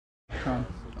Shawn.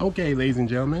 Okay, ladies and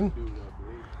gentlemen,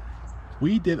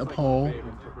 we did a poll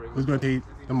who's going to take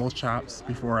the most chops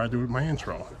before I do my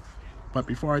intro. But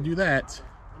before I do that,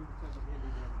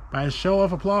 by a show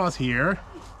of applause here.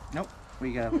 Nope,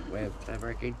 we got a way of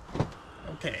breaking.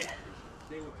 Okay.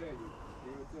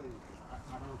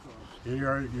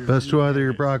 Best to either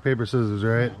your rock, paper, scissors,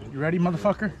 right? You ready,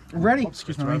 motherfucker? Ready.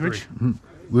 Excuse my language.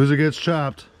 Loser gets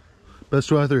chopped. Best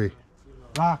to three.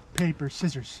 Rock, paper,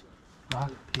 scissors.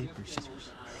 Rock, paper, scissors.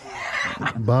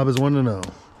 Bob is 1-0.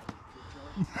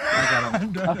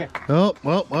 Okay. Oh,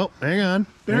 well, hang on.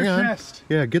 Bare hang on. chest.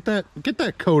 Yeah, get that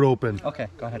coat open. Okay,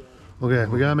 go ahead. Okay,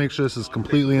 we gotta make sure this is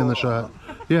completely in the shot.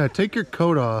 Yeah, take your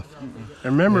coat off. And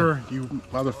remember, you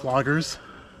mother floggers,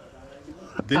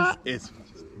 this is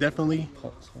definitely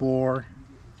for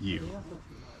you.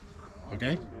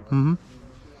 Okay? Mm-hmm.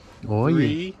 Oh,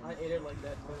 3,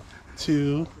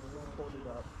 2,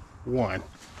 1.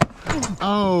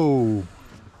 Oh.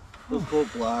 Let's go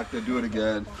block and do it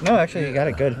again. No, actually, you got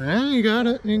it good. Yeah, you got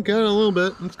it. You got it a little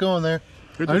bit. Let's go in there.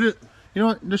 You know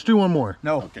what? Just do one more.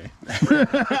 No. Okay.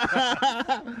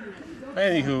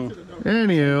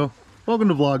 Anywho, welcome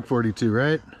to vlog 42,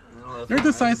 right? Your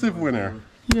decisive winner.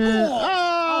 Yeah.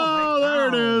 Oh, there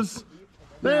it is.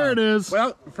 There it is.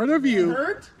 Well, for the view,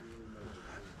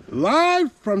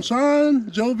 live from Shawn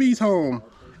Jovi's home,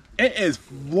 it is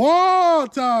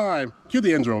vlog time. Cue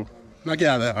the intro. Now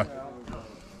get out of there.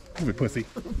 Move it, pussy.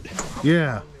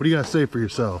 Yeah. What do you got to say for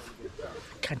yourself?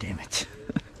 God damn it.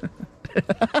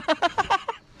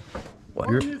 What?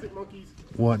 Music, monkeys.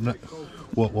 What?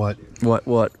 What? What?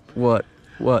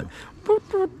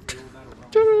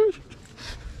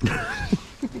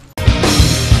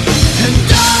 And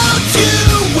don't you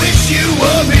wish you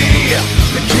were me,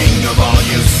 the king of all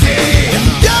you see?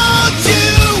 Don't you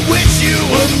wish you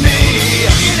were me?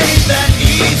 It ain't that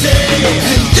easy.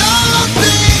 And don't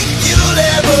think you'll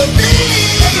ever be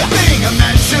everything a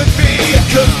man should be.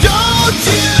 'Cause don't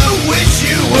you wish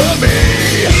you were me?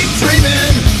 Keep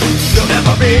dreaming, you'll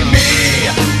never be me.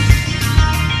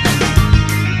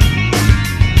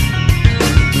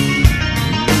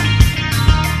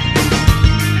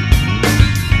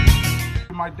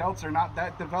 My delts are not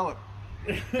that developed.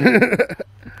 I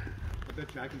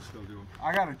bet you I can still do them.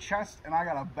 I got a chest and I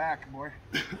got a back, boy.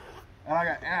 And I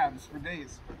got abs for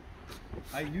days.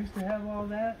 I used to have all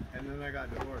that, and then I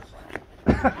got divorced.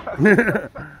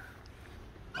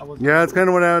 Yeah, that's kind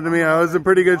of what happened to me. I was in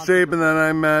pretty good shape, and then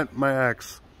I met my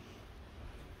ex.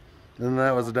 And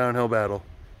that was a downhill battle.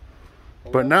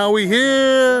 But now we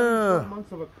here.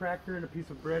 Months of a cracker and a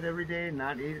piece of bread every day,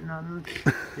 not eating nothing,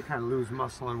 you kind of lose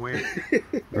muscle and weight.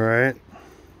 All right.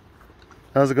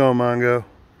 How's it going, Mongo?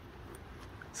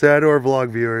 Say hi to our vlog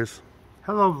viewers.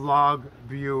 Hello, vlog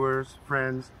viewers,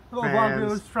 friends, Hello, fans, vlog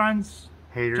viewers, friends,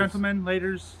 haters. gentlemen,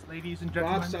 ladies and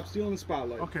gentlemen. Bob, stop stealing the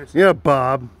spotlight. Okay. Yeah,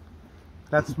 Bob.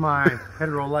 That's my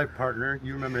hetero life partner.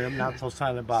 You remember him, not so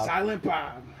silent Bob. Silent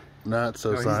Bob. Not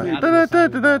so he's silent. not Da, so da,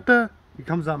 silent, da, da, da. He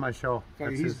comes on my show.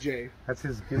 He's Jay. That's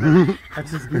his gimmick.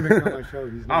 That's his gimmick on my show.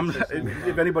 He's not so silent If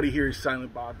Bob. anybody hears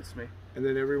Silent Bob, it's me. And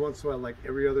then every once in a while, like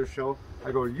every other show,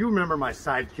 I go, "You remember my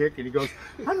sidekick?" And he goes,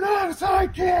 "I'm not a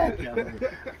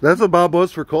sidekick." That's what Bob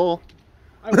was for Cole.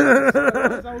 I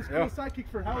was sidekick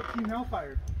for Team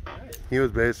Hellfire. Right. He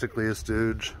was basically a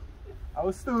stooge. I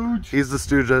was Stooge. He's the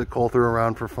stooge that Cole threw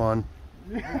around for fun.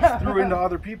 Threw into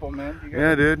other people, man. You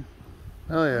Yeah, dude.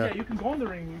 Hell Yeah, yeah. you can go in the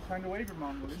ring. You trying to wave your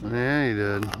mom with it. Yeah, he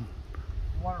did. You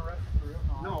want to wrestle for real?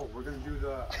 No, we're gonna do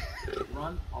the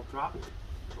run. I'll drop it.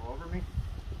 Go over me.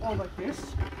 Oh, like this?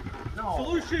 No.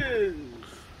 Solutions.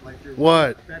 Like your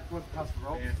What? backflip across the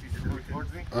rope.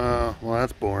 Towards me. Well,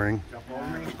 that's boring. Jump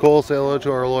over me. Cole, say hello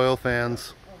to our loyal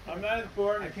fans. I'm not as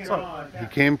bored as Shawn. He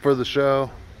came for the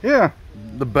show. Yeah.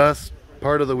 The best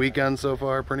part of the weekend so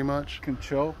far, pretty much. Can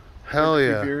chill. Hell Drink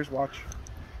a few yeah. beers, watch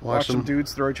Watch some them.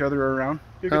 dudes throw each other around.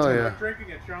 Hell yeah.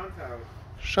 Drinking at Shawn's house.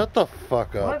 Shut the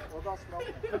fuck up.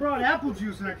 I brought apple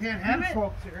juice and I can't have it.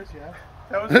 Cheers, yeah.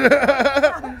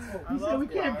 He said we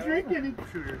can't drink any.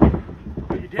 Shooter.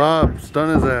 Bob,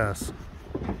 stun his ass.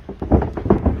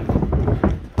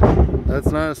 That's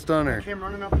not a stunner. Came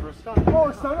running up for a stun. Oh,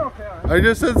 it's not okay. All right. I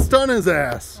just said stun his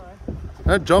ass.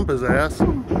 Not jump his ass.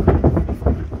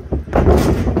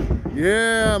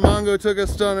 Yeah, Mongo took a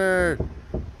stunner.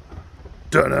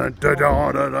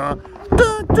 Da-da-da-da-da-da.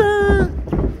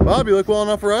 Bob, you look well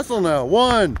enough for wrestle now.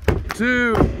 1,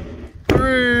 2,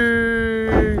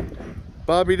 3.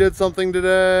 Bobby did something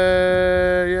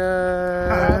today.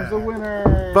 Yeah. Bob's a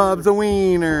winner. Bob's a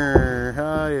wiener.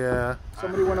 Oh yeah.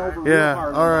 Somebody went over real Yeah.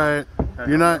 hard. All right.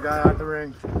 You're not. Guy out the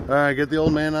ring. All right. Get the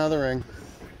old man out of the ring.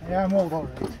 Yeah, I'm old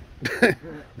already.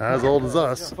 Not as old as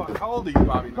us. How old are you,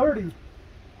 Bobby? 30.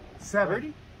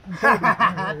 30?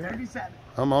 37.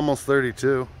 I'm almost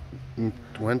 32 in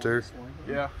winter.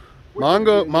 Yeah.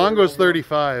 Mongo's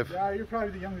 35. Yeah, you're probably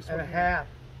the youngest And one. a half.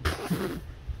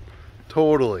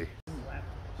 Totally.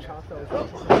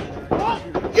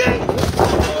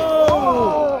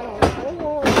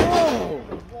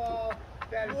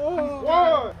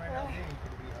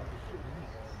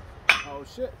 Oh,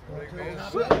 shit.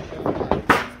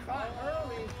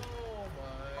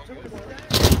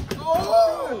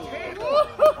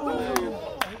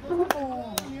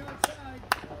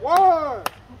 Whoa!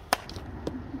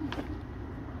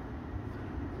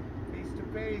 Face to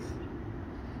face.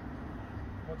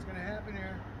 What's gonna happen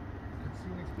here? Could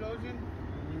see an explosion.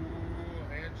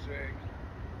 Ooh, handshake.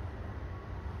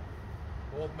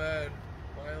 Both men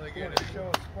finally get it. Show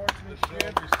of The sportsmanship. show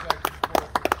of respect and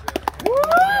sportsmanship. Woo!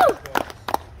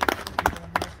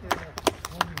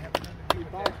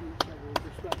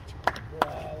 We're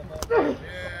all about that.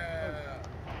 Yeah.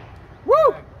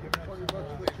 Woo!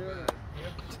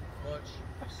 Much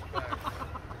respect.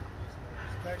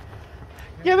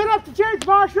 Give it up to James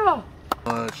Marshall.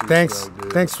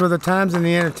 Thanks for the times and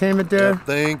the entertainment there.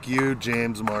 Thank you,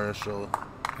 James Marshall.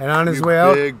 And on his You way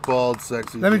out, big, bald,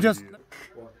 sexy. let me dude, just. you.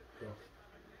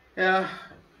 Yeah,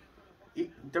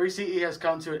 WCE has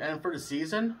come to an end for the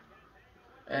season,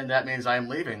 and that means I am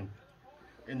leaving.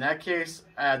 In that case,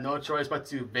 I have no choice but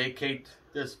to vacate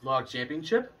this vlog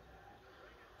championship.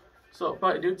 So,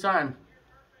 but in due time,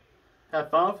 have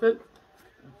fun with it.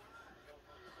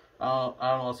 I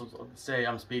don't also say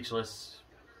I'm speechless.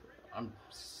 I'm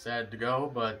sad to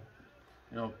go, but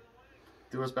you know,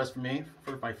 do what's best for me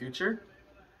for my future.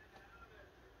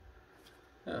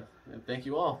 Yeah, and thank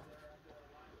you all.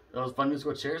 It was fun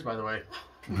musical chairs, by the way.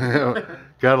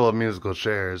 Gotta love musical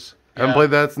chairs. I haven't Yeah.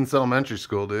 played that since elementary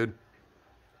school, dude.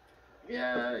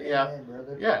 Yeah.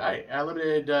 I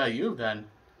limited you then.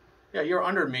 Yeah, you're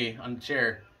under me on the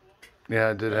chair.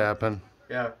 Yeah, it did happen.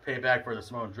 Yeah, pay back for the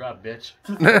Samoan drop, bitch.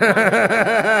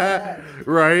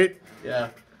 Right? Yeah,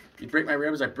 you break my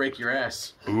ribs, I break your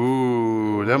ass.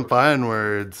 Ooh, them fine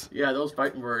words. Yeah, those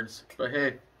fighting words. But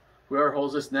hey, whoever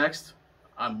holds this next,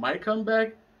 I might come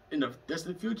back in the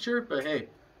distant future. But hey,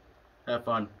 have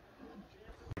fun.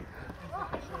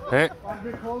 Hey.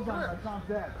 Get clothes on by Tom's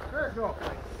dad. Go.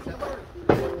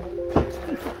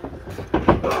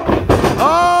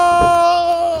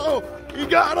 Oh! He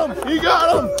got him! He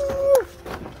got him!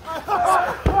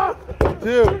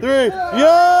 2, 3.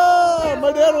 Yeah!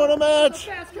 My dad won a match!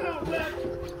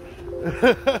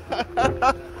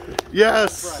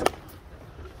 Yes!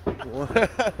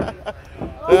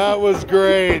 That was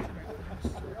great.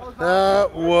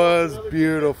 That was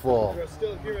beautiful. We're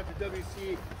still here at the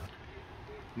WC.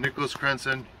 Nicholas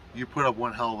Crenson, you put up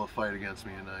one hell of a fight against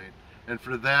me tonight. And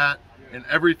for that, and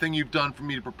everything you've done for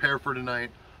me to prepare for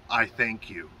tonight, I thank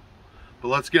you. But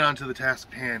let's get on to the task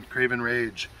at hand, Craven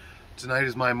Rage. Tonight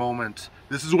is my moment.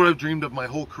 This is what I've dreamed of my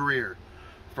whole career.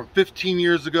 From 15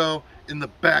 years ago, in the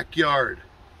backyard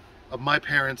of my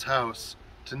parents' house,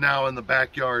 to now in the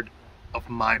backyard of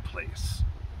my place.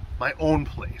 My own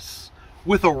place.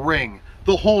 With a ring,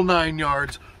 the whole 9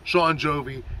 yards, Shawn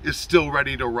Jovi is still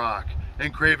ready to rock.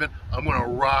 And Craven, I'm gonna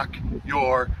rock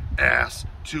your ass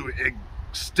to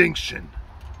extinction.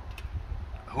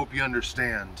 I hope you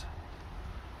understand.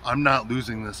 I'm not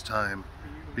losing this time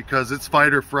because it's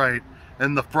fight or fright,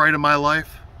 and the fright of my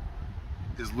life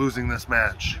is losing this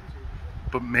match.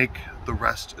 But make the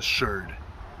rest assured.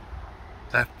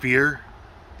 That fear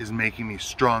is making me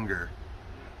stronger,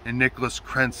 and Nicholas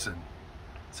Crenson's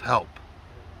help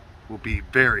will be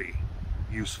very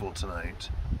useful tonight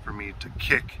for me to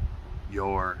kick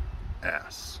your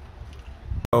ass.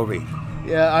 Jovi.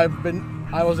 Yeah,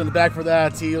 I was in the back for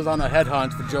that. He was on a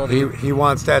headhunt for Jovi. He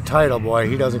wants that title, boy.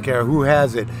 He doesn't care who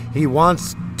has it. He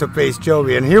wants to face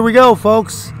Jovi. And here we go,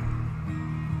 folks.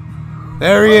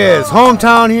 There he is,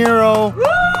 hometown hero.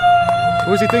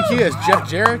 Who does he think he is? Jeff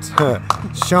Jarrett?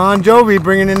 Shawn Jovi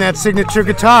bringing in that signature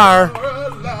guitar.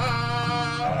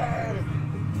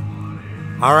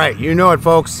 All right, you know it,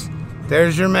 folks.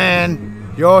 There's your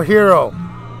man, your hero,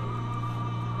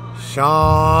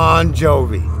 Shawn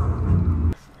Jovi.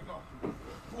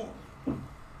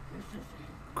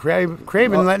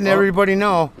 Craven letting everybody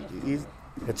know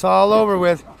it's all over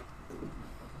with.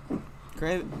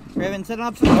 Craven setting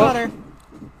up some butter.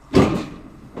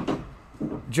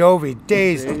 Jovi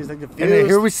dazed, Dazed, like and confused. then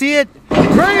here we see it.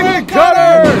 Craven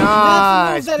cutter!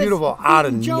 Nice, That is beautiful, out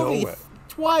of Jovi nowhere.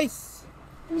 twice.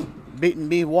 Beaten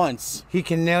me once. He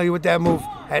can nail you with that move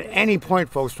at any point,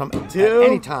 folks, from at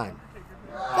any time.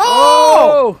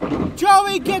 Oh!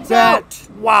 Joey gets out.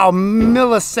 Wow,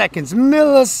 milliseconds,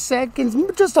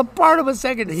 just a part of a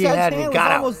second he Seth's had hand and was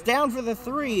got out. almost down for the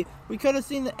 3. We could have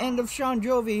seen the end of Shawn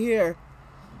Jovi here.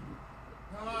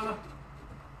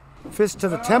 Fist to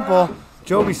the temple.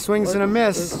 Jovi swings and a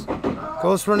miss.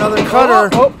 Goes for another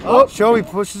cutter. Jovi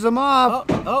pushes him off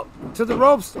to the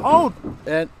ropes. Oh,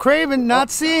 And Craven not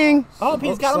seeing. Oh,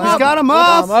 he's got him He's up. got him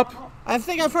up. I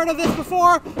think I've heard of this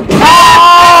before.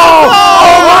 Oh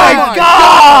my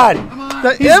God!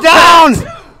 He's down.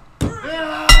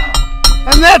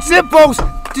 And that's it, folks.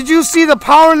 Did you see the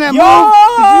power in that move?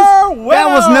 That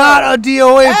was not a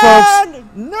DOA, folks.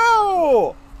 And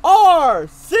new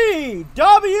RCW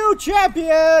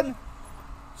champion,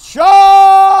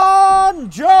 Shawn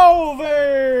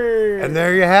Jovi. And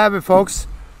there you have it, folks.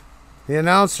 The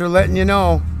announcer letting you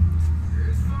know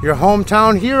your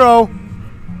hometown hero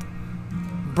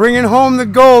bringing home the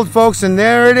gold, folks. And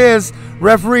there it is.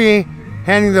 Referee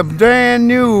handing the brand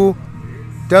new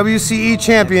WCE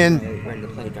champion,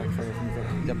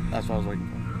 That's what I was looking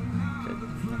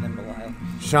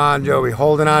for. Shawn Jovi,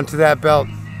 holding on to that belt.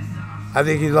 I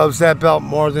think he loves that belt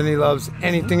more than he loves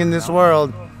anything in this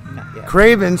world.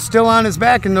 Craven still on his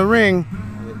back in the ring.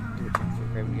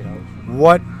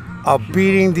 What a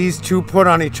beating these two put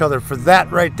on each other for that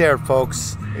right there,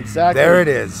 folks. exactly. There it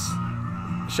is.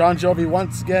 Shawn Jovi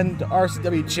once again the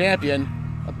RCW champion,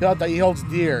 a belt that he holds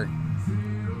dear.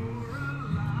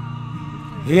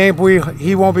 He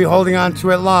won't be holding on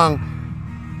to it long.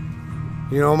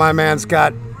 You know, my man's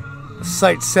got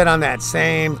sights set on that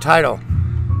same title.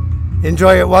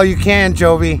 Enjoy it while you can,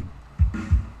 Jovi.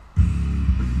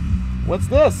 What's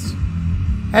this?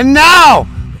 And now,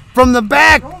 from the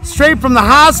back, straight from the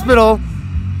hospital,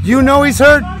 you know he's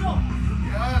hurt.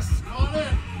 Yes, call it.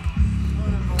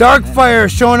 Darkfire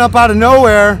showing up out of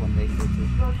nowhere,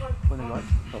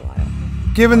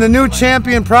 giving the new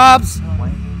champion props,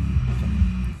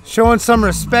 showing some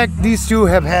respect. These two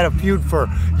have had a feud for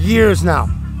years now.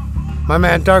 My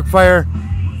man Darkfire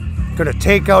gonna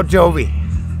take out Jovi.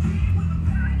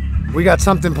 We got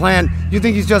something planned. You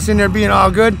think he's just in there being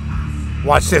all good?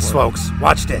 Watch this, folks.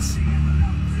 Watch this.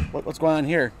 What's going on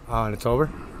here? Oh, and it's over?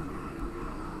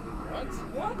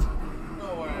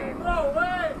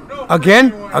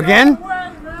 Again? Again?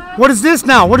 What is this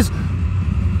now? What is...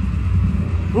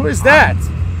 Who is that?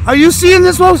 Are you seeing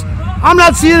this, folks? I'm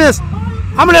not seeing this.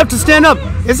 I'm gonna have to stand up.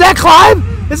 Is that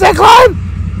Clive? Is that Clive?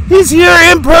 He's here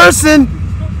in person.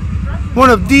 One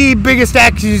of the biggest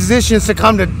acquisitions to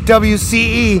come to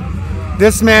WCE.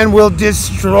 This man will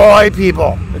destroy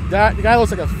people. The guy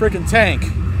looks like a freaking tank.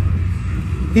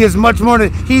 He is much more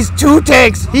than... He's 2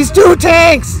 tanks. He's 2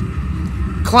 tanks.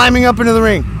 Climbing up into the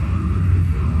ring.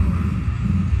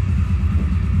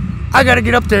 I gotta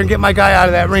get up there and get my guy out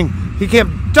of that ring. He can't...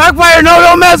 Darkfire, no,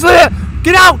 don't mess with it.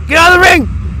 Get out. Get out of the ring.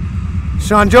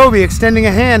 Shawn Jovi extending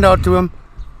a hand out to him.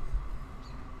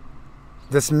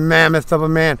 This mammoth of a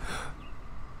man.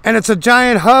 And it's a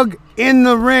giant hug in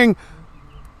the ring.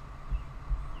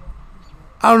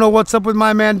 I don't know what's up with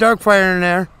my man Darkfire in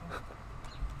there.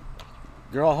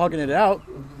 They're all hugging it out.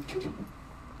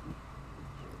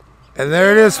 And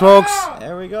there it is, folks.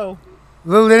 There we go.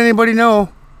 Little did anybody know.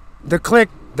 The Click,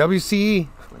 WCE.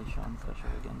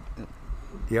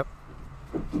 Yep.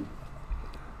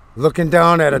 Looking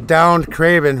down at a downed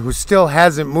Craven who still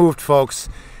hasn't moved, folks.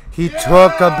 He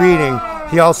took a beating.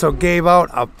 He also gave out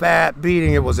a fat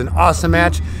beating. It was an awesome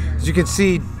match. As you can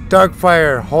see,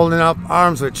 Darkfire holding up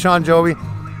arms with Shawn Jovi.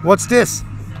 What's this?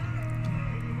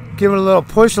 Giving a little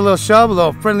push, a little shove, a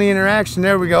little friendly interaction.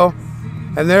 There we go.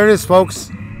 And there it is,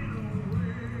 folks.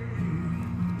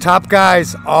 Top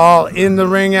guys all in the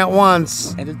ring at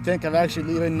once. And to think of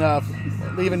actually leaving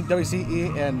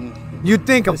WCE and You'd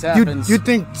think this happens. you'd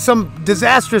think some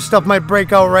disastrous stuff might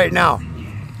break out right now.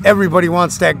 Everybody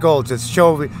wants that gold. It's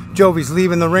Jovi's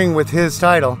leaving the ring with his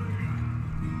title.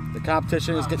 The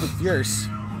competition is getting fierce.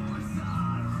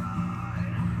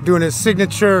 Doing his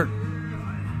signature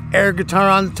air guitar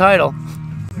on the title.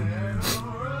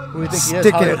 Who do you think he is?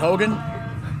 Sticking Hollywood it. Hogan?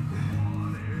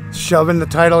 Shoving the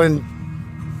title in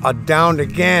downed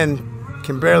again.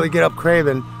 Can barely get up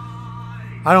Craven.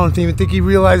 I don't even think he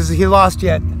realizes he lost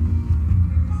yet.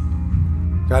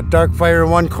 Got Darkfire in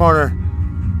one corner.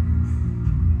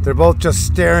 They're both just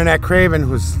staring at Craven,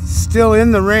 who's still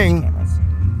in the ring.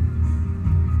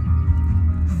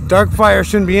 Darkfire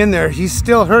shouldn't be in there. He's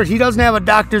still hurt. He doesn't have a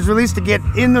doctor's release to get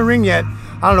in the ring yet.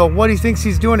 I don't know what he thinks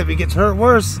he's doing if he gets hurt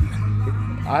worse.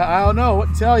 I don't know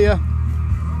what to tell you.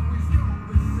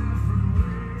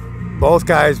 Both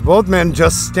guys, both men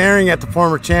just staring at the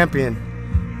former champion.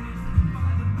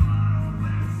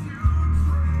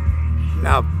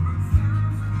 Now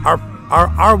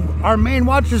our main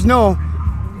watchers know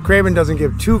Craven doesn't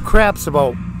give two craps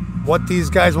about what these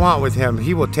guys want with him.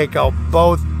 He will take out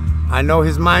both. I know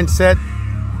his mindset.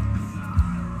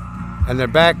 And they're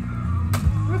back.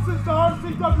 This is the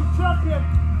RCW champion.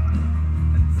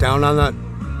 Down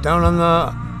on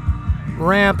the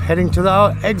ramp, heading to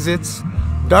the exits.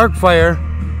 Darkfire.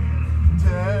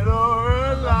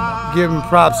 Giving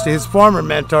props to his former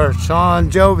mentor, Shawn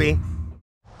Jovi.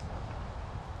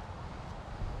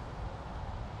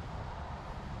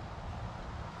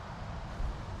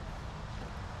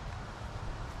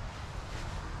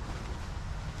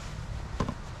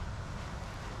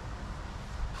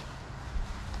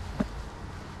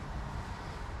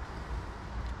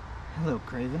 Hello,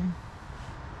 Craven.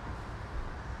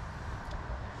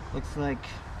 Looks like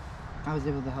I was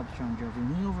able to help Shawn Jovi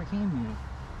and he overcame you.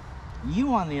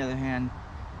 You, on the other hand,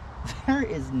 there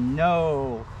is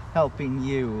no helping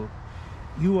you.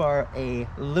 You are a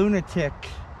lunatic.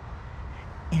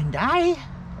 And I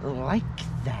like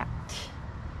that.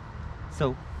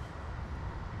 So,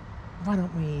 why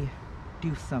don't we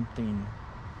do something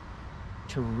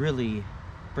to really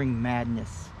bring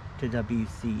madness to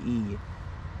WCE?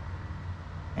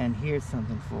 And here's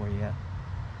something for you.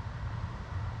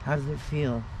 How does it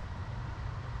feel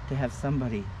to have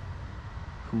somebody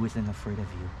who isn't afraid of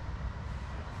you?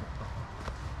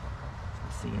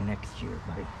 I'll see you next year,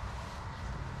 buddy.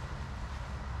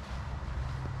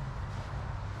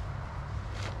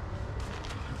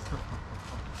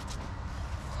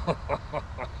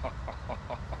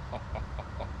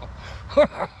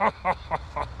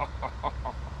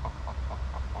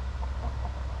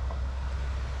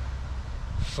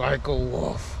 Psycho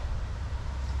Wolf,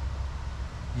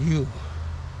 you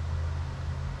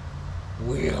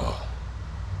will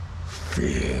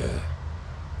fear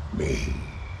me.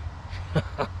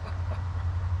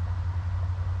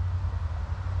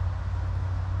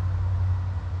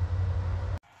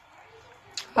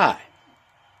 Hi,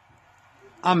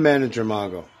 I'm Manager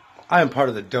Mongo. I am part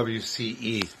of the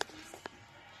WCE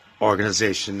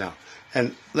organization now.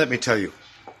 And let me tell you,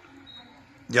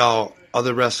 y'all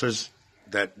other wrestlers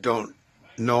that don't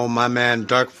know my man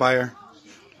Darkfire,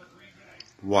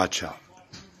 watch out.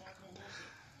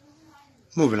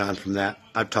 Moving on from that,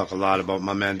 I talk a lot about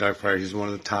my man Darkfire. He's one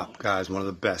of the top guys, one of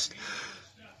the best.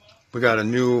 I got a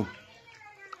new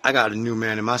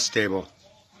man in my stable.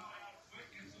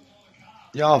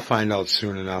 Y'all find out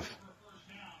soon enough.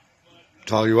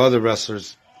 To all you other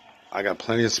wrestlers, I got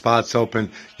plenty of spots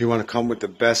open. You want to come with the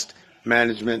best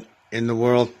management in the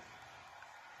world?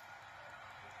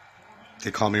 They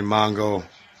call me Mongo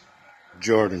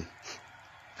Jordan.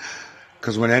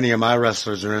 Because when any of my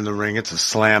wrestlers are in the ring, it's a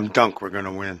slam dunk we're going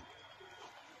to win.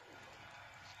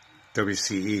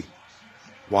 WCE.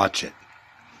 Watch it.